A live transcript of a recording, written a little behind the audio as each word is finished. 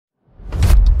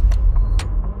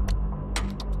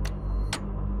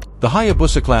The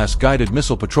Hayabusa-class guided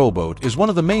missile patrol boat is one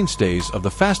of the mainstays of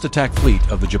the fast attack fleet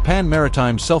of the Japan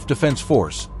Maritime Self-Defense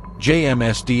Force,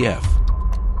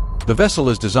 JMSDF. The vessel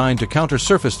is designed to counter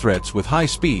surface threats with high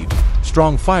speed,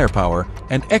 strong firepower,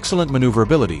 and excellent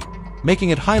maneuverability,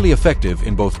 making it highly effective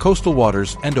in both coastal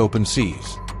waters and open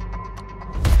seas.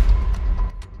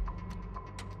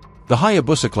 The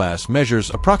Hayabusa class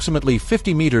measures approximately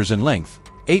 50 meters in length,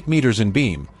 8 meters in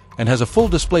beam, and has a full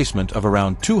displacement of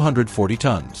around 240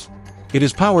 tons. It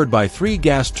is powered by 3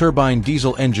 gas turbine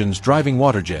diesel engines driving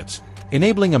water jets,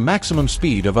 enabling a maximum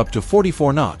speed of up to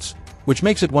 44 knots, which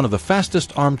makes it one of the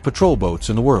fastest armed patrol boats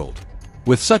in the world.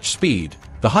 With such speed,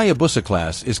 the Hayabusa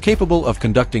class is capable of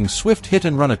conducting swift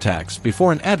hit-and-run attacks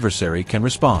before an adversary can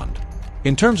respond.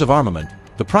 In terms of armament,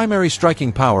 the primary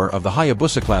striking power of the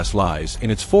Hayabusa class lies in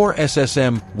its 4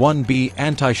 SSM-1B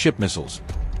anti-ship missiles,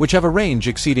 which have a range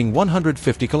exceeding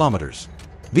 150 kilometers.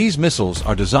 These missiles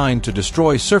are designed to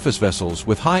destroy surface vessels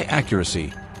with high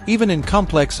accuracy, even in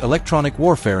complex electronic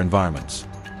warfare environments.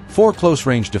 For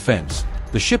close-range defense,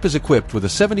 the ship is equipped with a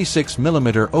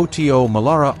 76mm OTO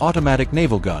Melara automatic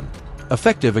naval gun,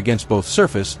 effective against both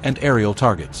surface and aerial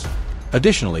targets.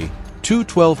 Additionally, 2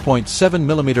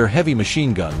 12.7mm heavy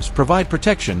machine guns provide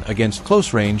protection against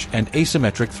close-range and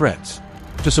asymmetric threats.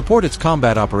 To support its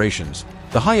combat operations,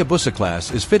 the Hayabusa class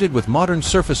is fitted with modern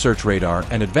surface search radar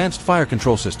and advanced fire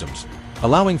control systems,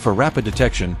 allowing for rapid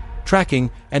detection, tracking,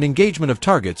 and engagement of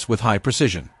targets with high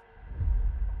precision.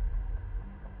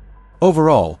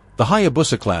 Overall, the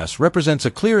Hayabusa class represents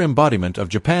a clear embodiment of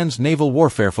Japan's naval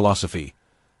warfare philosophy: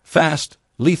 fast,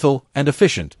 lethal, and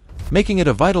efficient, making it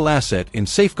a vital asset in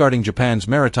safeguarding Japan's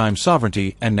maritime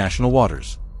sovereignty and national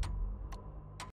waters.